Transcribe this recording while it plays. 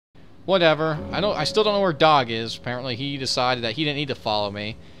whatever. I still don't know where Dog is. Apparently he decided that he didn't need to follow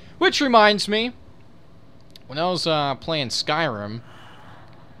me. Which reminds me, when I was playing Skyrim,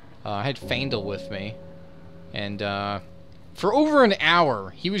 I had Faendal with me, and for over an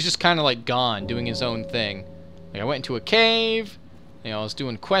hour, he was just kind of like gone, doing his own thing. Like I went into a cave, you know, I was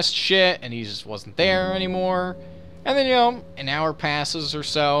doing quest shit, and he just wasn't there anymore. And then, you know, an hour passes or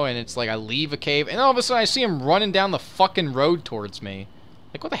so, and it's like I leave a cave, and all of a sudden I see him running down the fucking road towards me.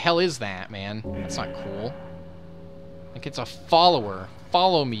 Like, what the hell is that, man? That's not cool. Like, it's a follower.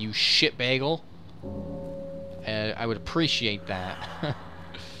 Follow me, you shitbagel. I would appreciate that.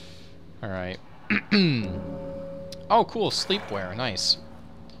 Alright. Oh, cool, sleepwear. Nice.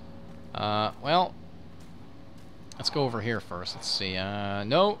 Well, let's go over here first. Let's see.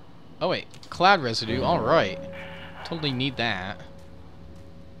 No. Oh, wait. Cloud residue. Alright. Totally need that.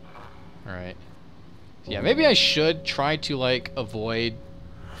 Alright. Yeah, maybe I should try to, like, avoid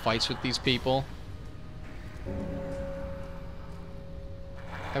fights with these people.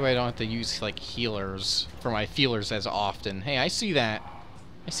 That way I don't have to use, like, healers for my feelers as often. Hey, I see that.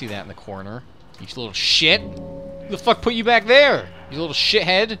 I see that in the corner. You little shit. Who the fuck put you back there? You little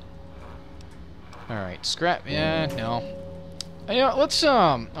shithead. Alright, scrap. Yeah, no. You know, let's,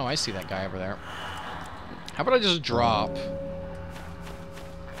 oh, I see that guy over there. How about I just drop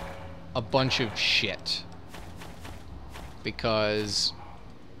a bunch of shit? Because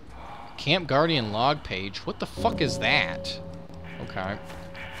Camp Guardian log page, what the fuck is that? Okay.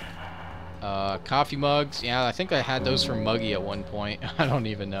 Coffee mugs. Yeah, I think I had those from Muggy at one point. I don't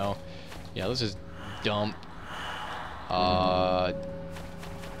even know. Yeah, let's just dump.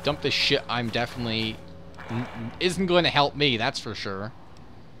 Dump this shit. I'm definitely isn't going to help me, that's for sure.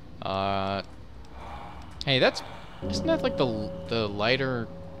 Hey, that's... Isn't that like the lighter...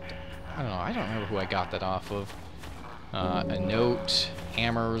 I don't know. I don't remember who I got that off of. A note.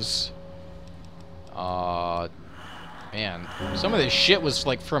 Hammers. Man. Some of this shit was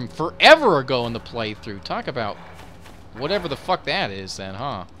like from forever ago in the playthrough. Talk about whatever the fuck that is then,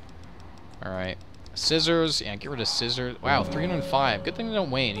 huh? Alright. Scissors. Yeah, get rid of scissors. Wow, 305. Good thing they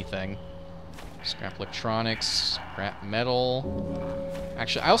don't weigh anything. Scrap electronics. Scrap metal.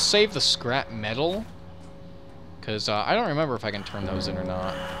 Actually, I'll save the scrap metal. Because I don't remember if I can turn those in or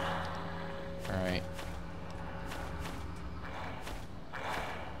not. Alright.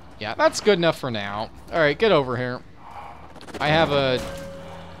 Yeah, that's good enough for now. Alright, get over here. I have a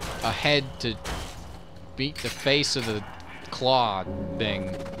head to beat the face of the claw thing.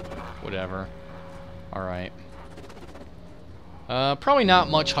 Whatever. Alright. Probably not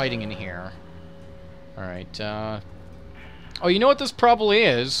much hiding in here. Alright, oh, you know what this probably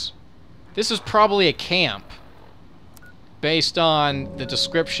is? This is probably a camp. Based on the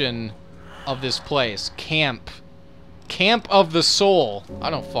description of this place. Camp. Camp of the Soul. I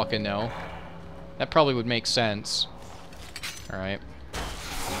don't fucking know. That probably would make sense. Alright.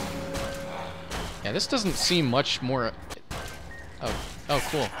 Yeah, this doesn't seem much more... Oh,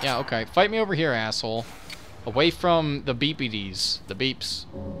 cool. Yeah, okay. Fight me over here, asshole. Away from the beepities. The beeps.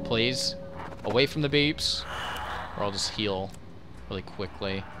 Please. Away from the beeps. Or I'll just heal really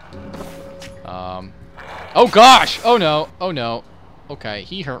quickly. Oh gosh! Oh no! Oh no. Okay,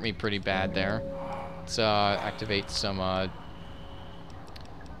 he hurt me pretty bad there. Let's activate some why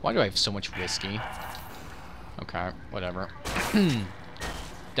do I have so much whiskey? Okay, whatever.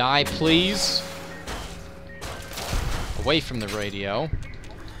 Die, please. Away from the radio.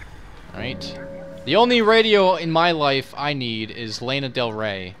 Alright. The only radio in my life I need is Lana Del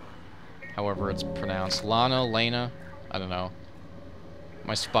Rey. However it's pronounced. Lana, Lana, I don't know.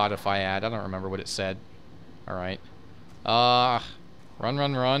 My Spotify ad, I don't remember what it said. Alright. Run,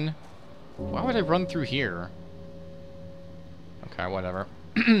 run, run. Why would I run through here? Okay, whatever.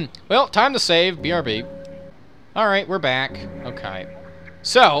 Well, time to save. BRB. Alright, we're back. Okay.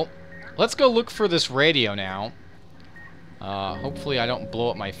 So, let's go look for this radio now. Hopefully I don't blow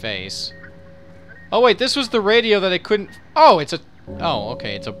up my face. Oh, wait, this was the radio that I couldn't... Oh, it's a... Oh,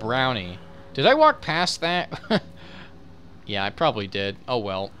 okay, it's a brownie. Did I walk past that? Yeah, I probably did. Oh,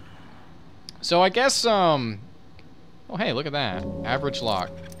 well. So, I guess, Oh, hey, look at that. Average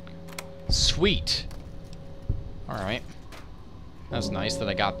lock. Sweet. Alright. That's nice that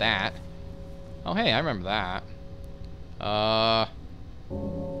I got that. Oh, hey, I remember that.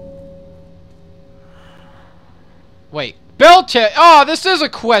 Wait. Beltech! Oh, this is a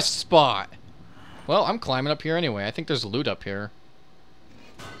quest spot! Well, I'm climbing up here anyway. I think there's loot up here.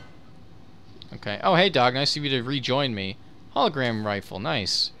 Okay. Oh, hey, dog. Nice of you to rejoin me. Hologram rifle.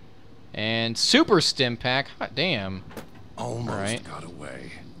 Nice. And super stim pack. Hot damn. Almost got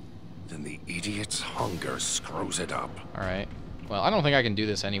away. Then the idiot's hunger screws it up. Alright. Well, I don't think I can do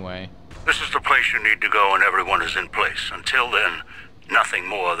this anyway. This is the place you need to go when everyone is in place. Until then, nothing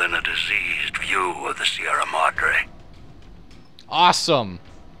more than a diseased view of the Sierra Madre. Awesome.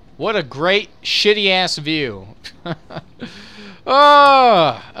 What a great, shitty-ass view.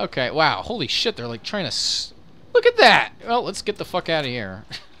 Oh, okay. Wow. Holy shit, they're like trying to... Look at that. Well, let's get the fuck out of here.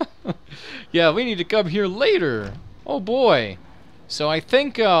 Yeah, we need to come here later. Oh, boy. So I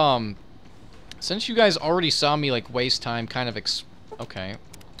think, since you guys already saw me, like, waste time kind of okay.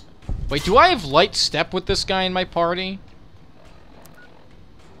 Wait, do I have light step with this guy in my party?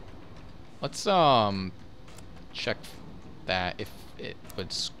 Let's, check that if it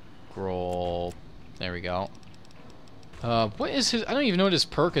would scroll. There we go. What is his... I don't even know what his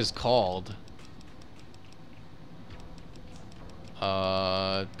perk is called.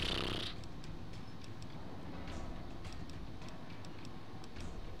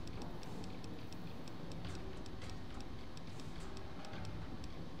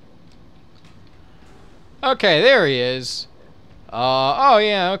 Okay, there he is. Oh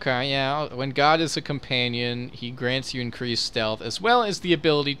yeah, okay, yeah. When God is a companion, he grants you increased stealth, as well as the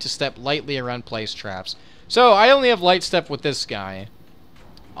ability to step lightly around place traps. So, I only have light step with this guy.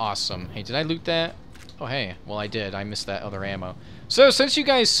 Awesome. Hey, did I loot that? Oh, hey. Well, I did. I missed that other ammo. So, since you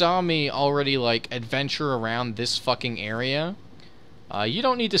guys saw me already, like, adventure around this fucking area, you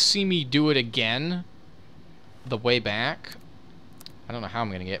don't need to see me do it again the way back. I don't know how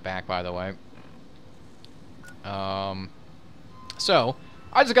I'm gonna get back, by the way. So,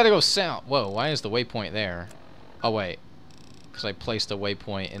 I just gotta go south. Whoa, why is the waypoint there? Oh, wait. Because I placed a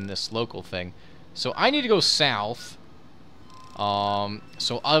waypoint in this local thing. So, I need to go south.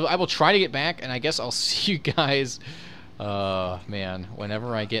 So I will try to get back, and I guess I'll see you guys, man,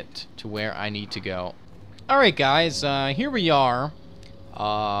 whenever I get to where I need to go. Alright, guys, here we are.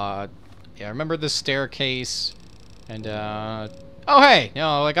 Yeah, remember this staircase, and, oh, hey,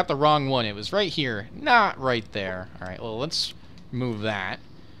 no, I got the wrong one. It was right here, not right there. Alright, well, let's move that.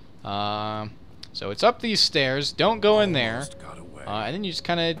 So it's up these stairs. Don't go in there. And then you just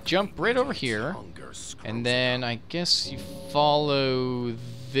kind of jump right over here. And then I guess you follow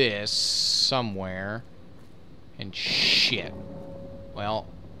this somewhere. And shit. Well,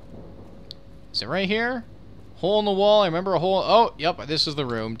 is it right here? Hole in the wall. I remember a hole. Oh, yep, this is the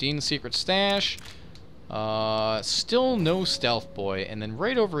room. Dean's secret stash. Still no stealth boy. And then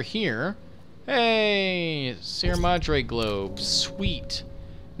right over here. Hey, Sierra Madre globe. Sweet.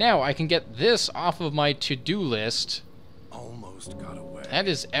 Now I can get this off of my to-do list. Almost got away. That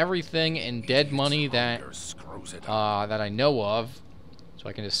is everything in dead money that that I know of. So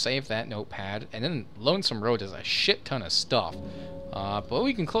I can just save that notepad. And then Lonesome Road does a shit ton of stuff. But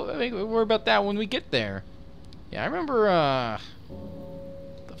we can worry about that when we get there. Yeah, I remember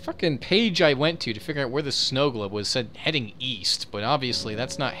the fucking page I went to figure out where the snow globe was said heading east. But obviously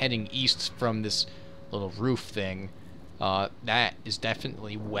that's not heading east from this little roof thing. That is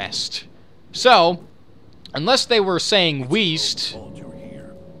definitely west. So, unless they were saying west,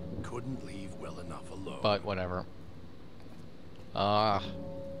 but whatever. Well,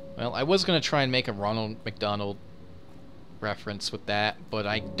 I was gonna try and make a Ronald McDonald reference with that, but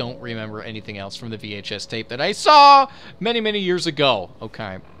I don't remember anything else from the VHS tape that I saw many, many years ago.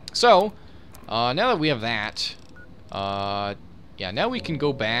 Okay, so now that we have that, yeah, now we can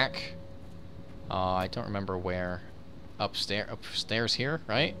go back. I don't remember where. Upstairs here,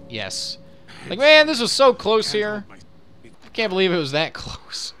 right? Yes. Like, man, this was so close here. I can't believe it was that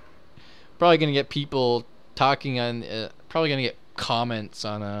close. Probably gonna get people talking on, probably gonna get comments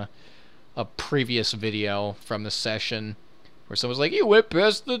on a previous video from the session where someone's like, you went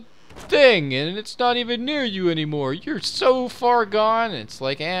past the thing and it's not even near you anymore. You're so far gone. And it's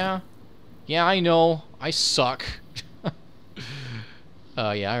like, yeah, I know. I suck.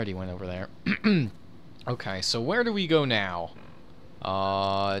 Yeah, I already went over there. Okay, so where do we go now?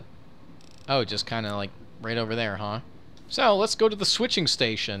 Oh, just kind of like right over there, huh? So, let's go to the switching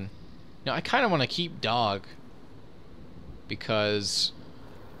station. Now, I kind of want to keep Dog because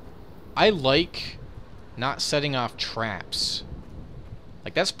I like not setting off traps.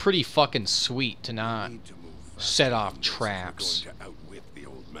 Like, that's pretty fucking sweet to not set off traps.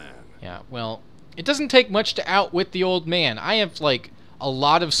 Yeah, well, it doesn't take much to outwit the old man. I have, like, a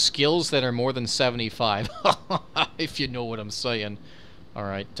lot of skills that are more than 75. If you know what I'm saying.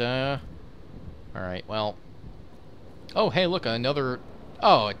 Alright, alright, well. Oh, hey, look, another...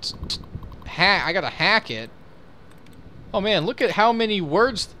 Oh, it's... I gotta hack it. Oh, man, look at how many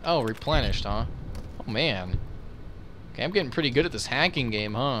words... Oh, replenished, huh? Oh, man. Okay, I'm getting pretty good at this hacking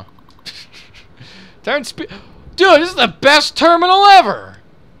game, huh? Turn speed... Dude, this is the best terminal ever!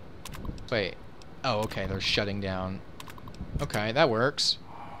 Wait. Oh, okay, they're shutting down. Okay, that works.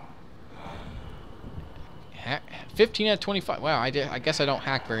 15 out of 25. Wow, I guess I don't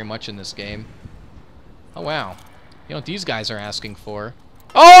hack very much in this game. Oh, wow. You know what these guys are asking for?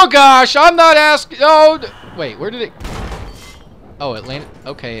 Oh, gosh! I'm not asking... Oh! Wait, where did it... Oh, it landed...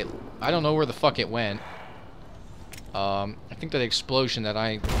 Okay, I don't know where the fuck it went. I think that explosion that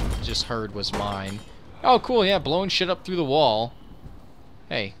I just heard was mine. Oh, cool, yeah, blowing shit up through the wall.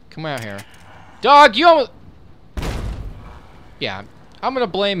 Hey, come out here. Dog, you almost... Yeah, I'm gonna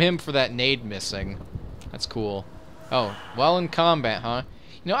blame him for that nade missing. That's cool. Oh, well in combat, huh?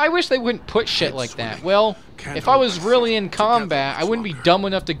 You know, I wish they wouldn't put shit like that. Well, if I was really in combat, I wouldn't be dumb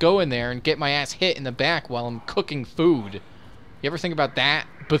enough to go in there and get my ass hit in the back while I'm cooking food. You ever think about that,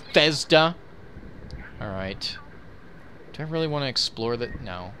 Bethesda? Alright. Do I really want to explore that?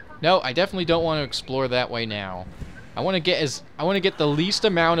 No. No, I definitely don't want to explore that way now. I want to get the least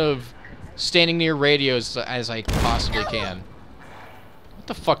amount of standing near radios as I possibly can. What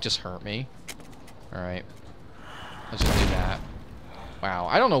the fuck just hurt me? Alright. Let's just do that. Wow,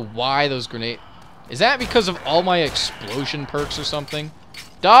 I don't know why those grenades... Is that because of all my explosion perks or something?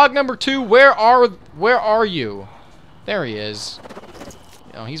 Dog number 2, where are you? There he is.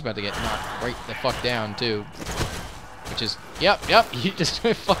 Oh, he's about to get knocked right the fuck down, too. Which is... Yep, he just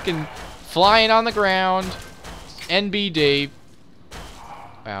fucking flying on the ground. NBD.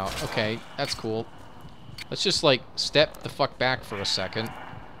 Wow, okay, that's cool. Let's just, like, step the fuck back for a second.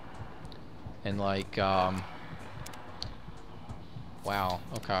 And, like, wow,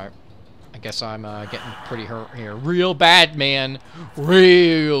 okay. I guess I'm getting pretty hurt here. Real bad, man.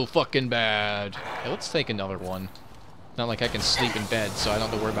 Real fucking bad. Hey, let's take another one. Not like I can sleep in bed, so I don't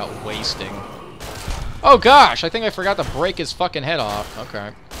have to worry about wasting. Oh gosh, I think I forgot to break his fucking head off.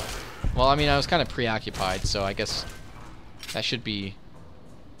 Okay. Well, I mean, I was kind of preoccupied, so I guess that should be...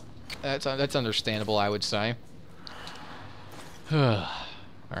 That's understandable, I would say.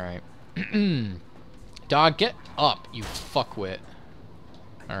 Alright. Dog, get up, you fuckwit.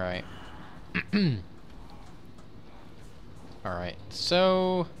 Alright. Alright,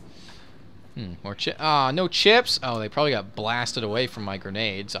 so... more chip. Ah, no chips? Oh, they probably got blasted away from my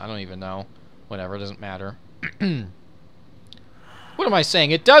grenades. I don't even know. Whatever, it doesn't matter. What am I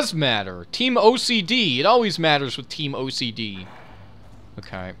saying? It does matter. Team OCD. It always matters with Team OCD.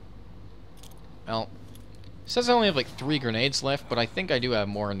 Okay. Well, it says I only have like 3 grenades left, but I think I do have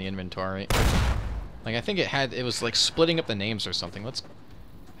more in the inventory. Like, I think it was like splitting up the names or something. How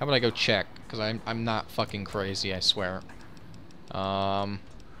about I go check? Because I'm not fucking crazy, I swear. Oh,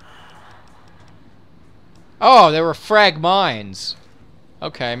 there were frag mines.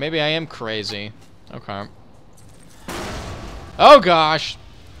 Okay, maybe I am crazy. Okay. Oh gosh!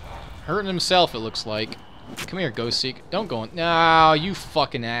 Hurting himself, it looks like. Come here, Ghostseek. Don't go in. No, you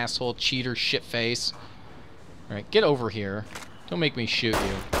fucking asshole, cheater, shitface. Alright, get over here. Don't make me shoot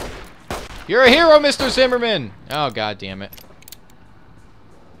you. You're a hero, Mr. Zimmerman! Oh, god damn it.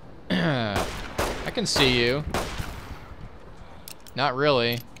 I can see you. Not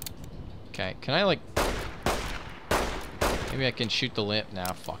really. Okay, can I, like... Maybe I can shoot the limp.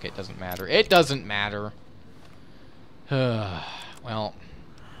 Nah, fuck it, doesn't matter. It doesn't matter. Well...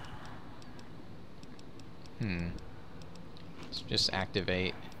 Let's just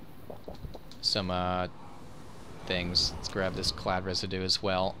activate some, things. Let's grab this clad residue as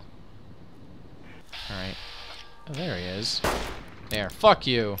well. Alright. Oh, there he is. There. Fuck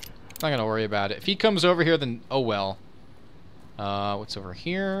you. Not gonna worry about it. If he comes over here, then... Oh, well. What's over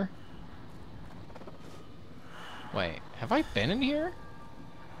here? Wait. Have I been in here?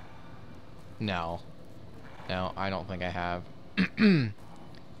 No. No, I don't think I have. The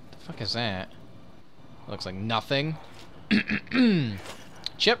fuck is that? Looks like nothing.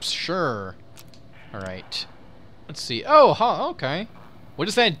 Chips? Sure. Alright. Let's see. Oh, huh, okay. What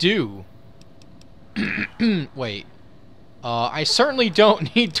does that do? Wait. I certainly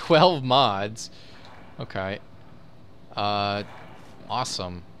don't need 12 mods. Okay.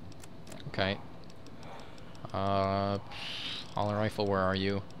 Awesome. Okay. Holler rifle, where are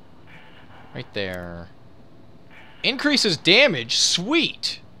you? Right there. Increases damage?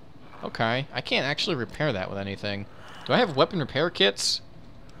 Sweet! Okay. I can't actually repair that with anything. Do I have weapon repair kits?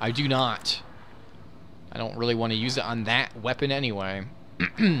 I do not. I don't really want to use it on that weapon anyway.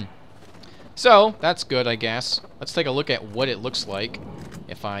 So, that's good, I guess. Let's take a look at what it looks like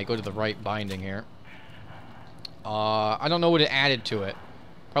if I go to the right binding here. I don't know what it added to it.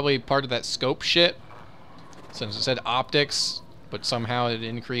 Probably part of that scope shit. Since it said optics, but somehow it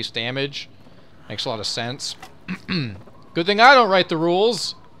increased damage. Makes a lot of sense. Good thing I don't write the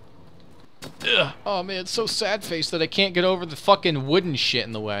rules. Ugh. Oh man, it's so sad-faced that I can't get over the fucking wooden shit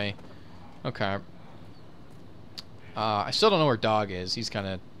in the way. Okay. I still don't know where Dog is. He's kind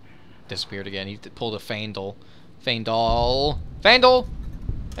of disappeared again. He pulled a Fandle. Fandle! Fandle!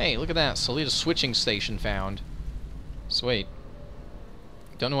 Hey, look at that. Solita switching station found. Sweet.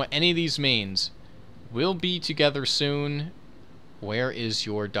 Don't know what any of these means. We'll be together soon. Where is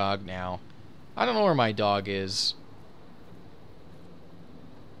your dog now? I don't know where my dog is.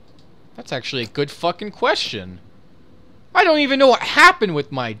 That's actually a good fucking question. I don't even know what happened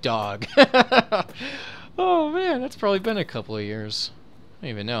with my dog. Oh man, that's probably been a couple of years. I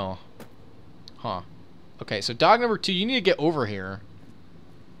don't even know. Huh. Okay, so dog number 2, you need to get over here.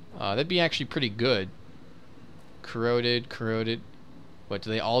 That'd be actually pretty good. Corroded, corroded. What, do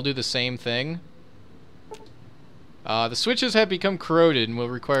they all do the same thing? The switches have become corroded and will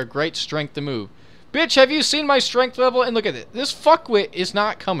require great strength to move. Bitch, have you seen my strength level? And look at it. This fuckwit is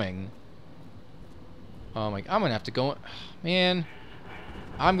not coming. Oh my, I'm gonna have to go. Man,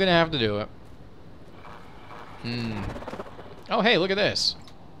 I'm gonna have to do it. Oh, hey, look at this.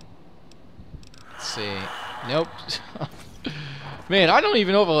 Let's see. Nope. Man, I don't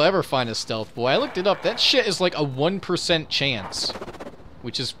even know if I'll ever find a stealth boy. I looked it up. That shit is like a 1% chance.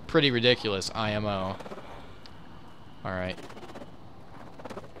 Which is pretty ridiculous, IMO. Alright.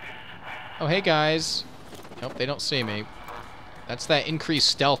 Oh, hey, guys. Nope, they don't see me. That's that increased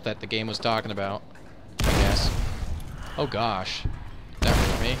stealth that the game was talking about, I guess. Oh, gosh. That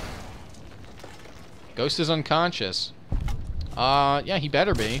hurt me. Ghost is unconscious. Yeah, he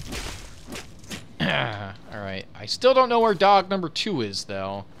better be. Alright. I still don't know where dog number 2 is,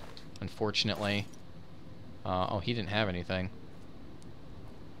 though. Unfortunately. Oh, he didn't have anything.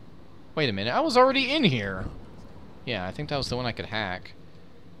 Wait a minute. I was already in here. Yeah, I think that was the one I could hack.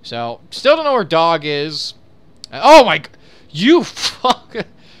 So, still don't know where dog is. Oh my... You fuck...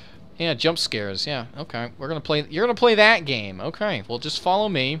 Yeah, jump scares. Yeah, okay. We're gonna play... You're gonna play that game. Okay, well, just follow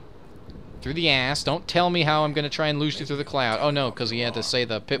me. Through the ass. Don't tell me how I'm gonna try and lose you through the cloud. Oh, no, because he had to say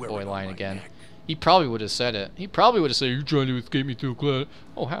the Pip-Boy line again. He probably would have said it. He probably would have said, "You're trying to escape me through the cloud."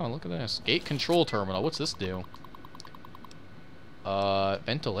 Oh, how? Look at this. Gate control terminal. What's this do?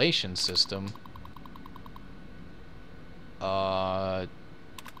 Ventilation system.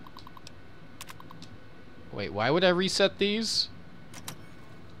 Wait, why would I reset these?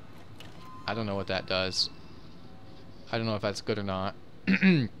 I don't know what that does. I don't know if that's good or not.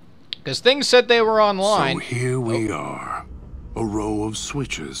 Because things said they were online. So here we are. A row of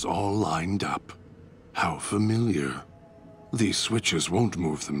switches all lined up. How familiar. These switches won't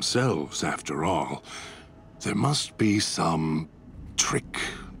move themselves, after all. There must be some trick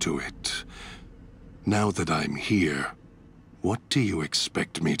to it. Now that I'm here, what do you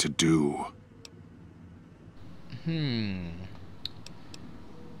expect me to do? What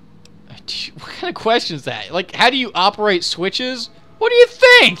kind of question is that? Like, how do you operate switches? What do you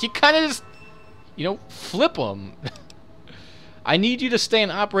think? You kind of just, you know, flip them. I need you to stay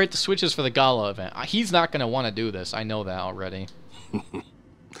and operate the switches for the gala event. He's not going to want to do this. I know that already.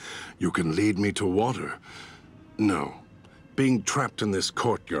 You can lead me to water. No. Being trapped in this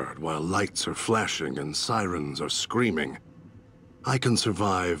courtyard while lights are flashing and sirens are screaming. I can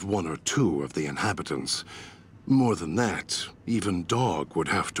survive 1 or 2 of the inhabitants. More than that, even Dog would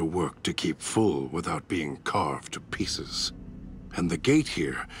have to work to keep full without being carved to pieces. And the gate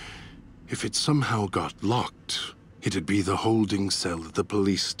here, if it somehow got locked, it'd be the holding cell at the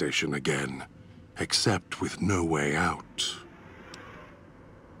police station again, except with no way out.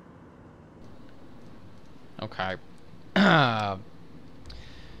 Okay.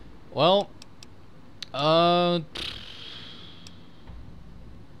 Well, I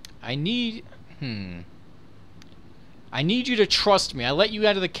need, I need you to trust me. I let you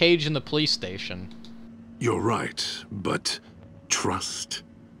out of the cage in the police station. You're right, but trust?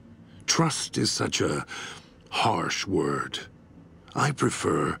 Trust is such a harsh word. I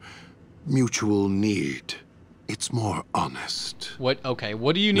prefer mutual need. It's more honest. What? Okay,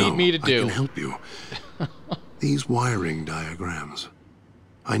 what do you need me to do? I can help you. These wiring diagrams.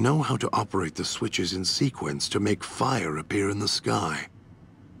 I know how to operate the switches in sequence to make fire appear in the sky.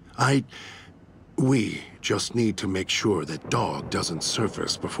 We just need to make sure that Dog doesn't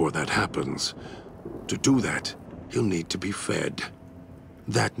surface before that happens. To do that, he'll need to be fed.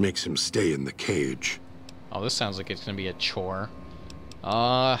 That makes him stay in the cage. Oh, this sounds like it's gonna be a chore.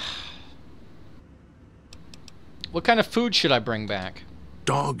 What kind of food should I bring back?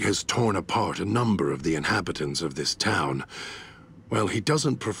 Dog has torn apart a number of the inhabitants of this town. Well, he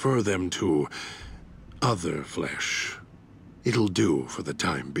doesn't prefer them to other flesh. It'll do for the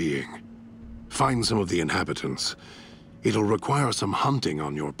time being. Find some of the inhabitants. It'll require some hunting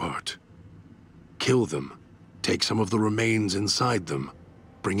on your part. Kill them. Take some of the remains inside them.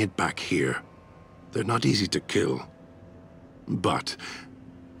 Bring it back here. They're not easy to kill, But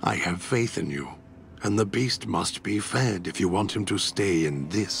I have faith in you, and the beast must be fed if you want him to stay in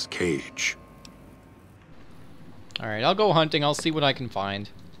this cage. Alright, I'll go hunting. I'll see what I can find.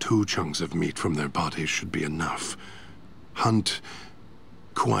 2 chunks of meat from their bodies should be enough. Hunt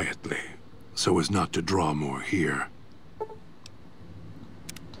quietly, so as not to draw more here.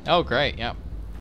 Oh, great, yeah.